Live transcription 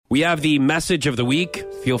We have the message of the week.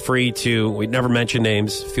 Feel free to, we never mention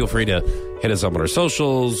names. Feel free to hit us up on our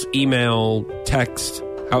socials, email, text,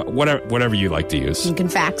 whatever you like to use. You can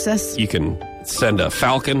fax us. You can send a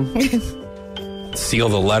falcon, seal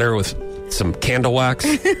the letter with some candle wax,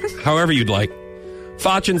 however you'd like.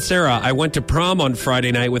 Foch and Sarah, I went to prom on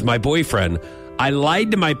Friday night with my boyfriend. I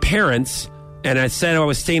lied to my parents, and I said I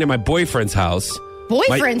was staying at my boyfriend's house.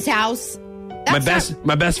 Boyfriend's house? That's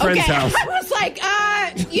my best friend's house. I was like,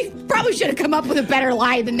 you probably should have come up with a better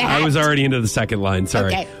lie than that. I was already into the second line,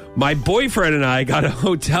 sorry. Okay. My boyfriend and I got a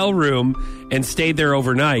hotel room and stayed there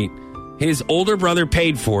overnight. His older brother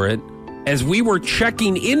paid for it. As we were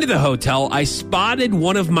checking into the hotel, I spotted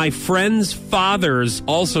one of my friend's fathers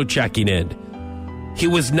also checking in. He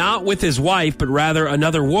was not with his wife, but rather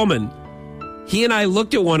another woman. He and I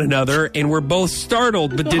looked at one another and were both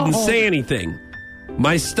startled, but didn't say anything.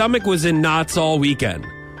 My stomach was in knots all weekend.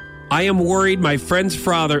 I am worried my friend's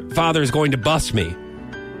father is going to bust me.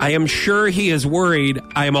 I am sure he is worried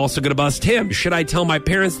I am also going to bust him. Should I tell my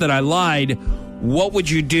parents that I lied? What would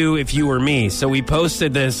you do if you were me? So we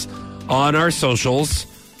posted on our socials,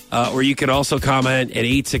 or you can also comment at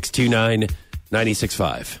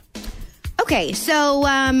 862-965. Okay, so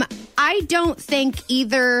I don't think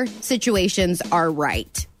either situations are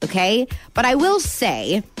right, okay? But I will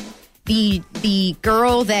say the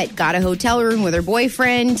girl that got a hotel room with her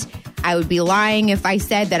boyfriend, I would be lying if I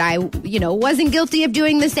said that I, wasn't guilty of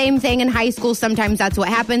doing the same thing in high school. Sometimes that's what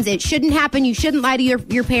happens. It shouldn't happen. You shouldn't lie to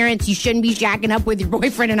your parents. You shouldn't be shacking up with your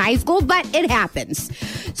boyfriend in high school, but it happens.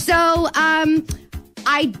 So,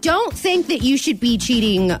 I don't think that you should be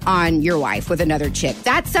cheating on your wife with another chick.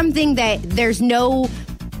 That's something that there's no,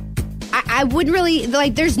 I wouldn't really,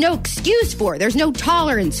 there's no excuse for. There's no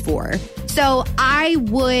tolerance for. So I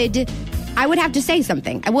would have to say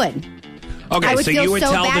something. I would. Okay, so you would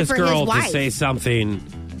tell this girl to say something.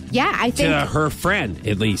 Yeah, I think. To her friend,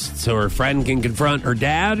 at least. So her friend can confront her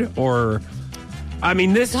dad, or,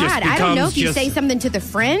 this just becomes I don't know if you say something to the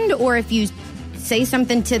friend or if you say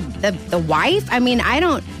something to the wife. I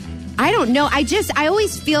don't know. I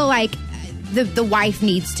always feel like the wife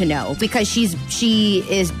needs to know because she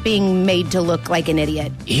is being made to look like an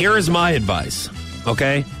idiot. Here is my advice,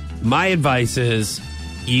 okay? My advice is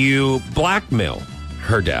you blackmail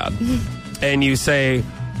her dad and you say,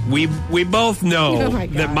 we both know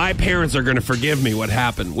that my parents are going to forgive me what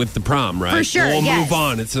happened with the prom, right? For sure, We'll move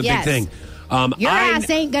on. It's a big thing. Your ass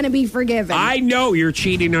ain't going to be forgiven. I know you're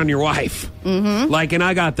cheating on your wife. Mm-hmm. And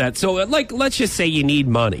I got that. So, let's just say you need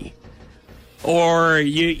money. Or,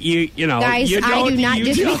 you know. Guys, I do not.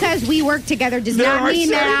 Just because we work together does not mean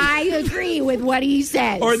that I agree with what he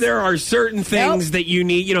says. Or there are certain things that you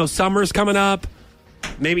need. Summer's coming up.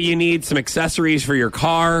 Maybe you need some accessories for your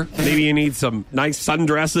car. Maybe you need some nice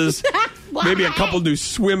sundresses. Maybe a couple new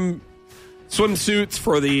swimsuits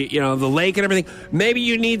for the lake and everything. Maybe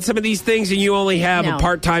you need some of these things and you only have a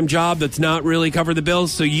part-time job that's not really cover the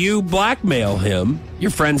bills. So you blackmail him,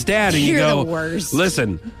 your friend's dad, and you go, the worst.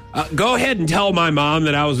 Listen, go ahead and tell my mom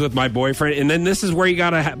that I was with my boyfriend. And then this is where you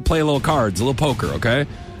got to play a little cards, a little poker, okay?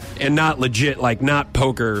 And not legit, not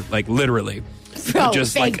poker, literally.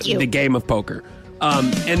 Just the game of poker.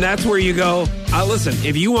 And that's where you go, listen,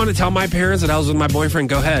 if you want to tell my parents that I was with my boyfriend,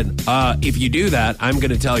 go ahead. If you do that, I'm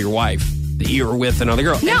going to tell your wife that you were with another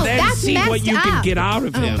girl. No, and then that's see what you can get out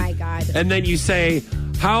of him. Oh, my God. And then you say,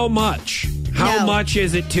 how much? How much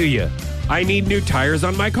is it to you? I need new tires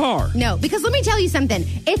on my car. No, because let me tell you something.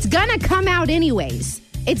 It's going to come out anyways.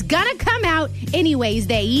 It's going to come out anyways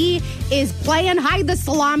that he is playing hide the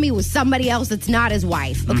salami with somebody else that's not his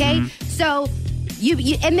wife, okay? Mm-hmm. So...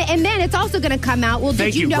 and then it's also going to come out. Well,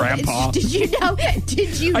 Thank you, know? Grandpa. Did you know?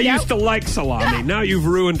 I used to like salami. Now you've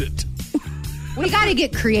ruined it. We got to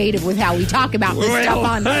get creative with how we talk about this stuff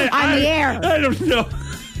on the air. I don't know.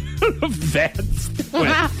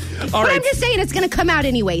 All right. I'm just saying it's going to come out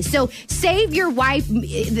anyway. So save your wife,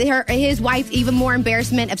 his wife, even more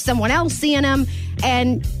embarrassment of someone else seeing him,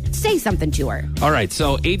 and say something to her. All right,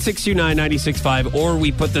 so 862-965, or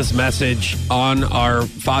we put this message on our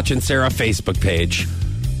Foch and Sarah Facebook page.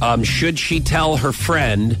 Should she tell her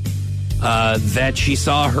friend that she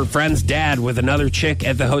saw her friend's dad with another chick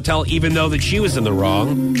at the hotel, even though that she was in the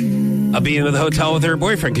wrong of being in the hotel with her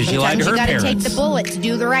boyfriend because she lied to her parents? You got to take the bullet to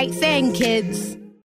do the right thing, kids.